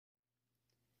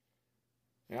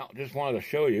Now, just wanted to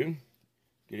show you,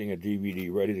 getting a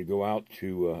DVD ready to go out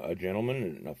to a gentleman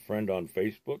and a friend on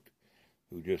Facebook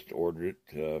who just ordered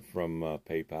it from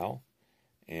PayPal.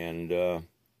 And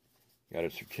got a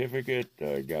certificate,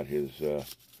 got his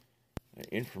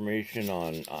information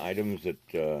on items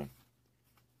that,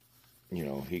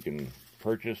 he can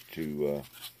purchase to,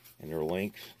 and their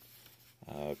links.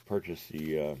 Purchase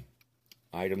the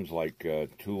items like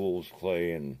tools,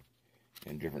 clay, and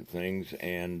different things.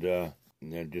 And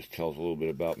then it just tells a little bit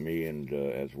about me, and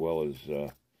as well as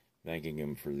thanking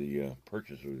him for the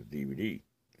purchase of the DVD.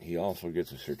 He also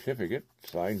gets a certificate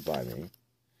signed by me,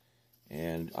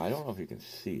 and I don't know if you can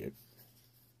see it.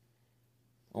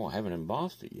 Oh, I haven't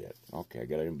embossed it yet. Okay, I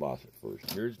gotta emboss it first.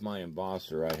 Here's my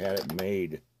embosser. I had it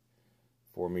made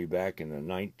for me back in the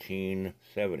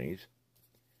 1970s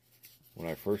when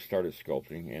I first started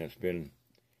sculpting, and it's been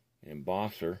an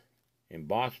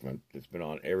embossment that's been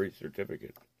on every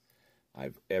certificate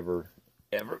I've ever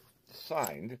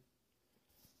signed.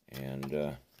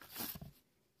 And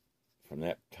from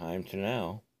that time to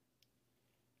now,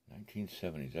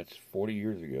 1970s, that's 40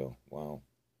 years ago. Wow.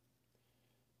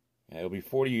 Yeah, it'll be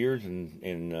 40 years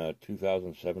in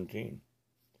 2017.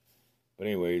 But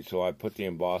anyway, so I put the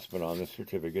embossment on the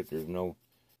certificate. There's no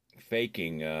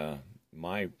faking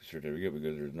my certificate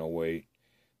because there's no way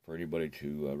for anybody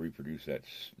to reproduce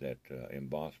that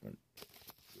embossment.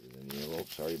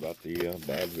 Sorry about the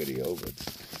bad video, but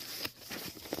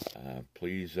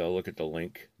please look at the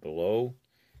link below,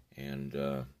 and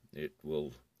it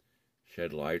will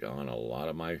shed light on a lot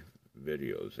of my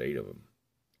videos, 8 of them.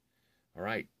 All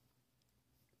right.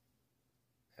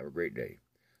 Have a great day.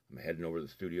 I'm heading over to the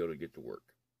studio to get to work.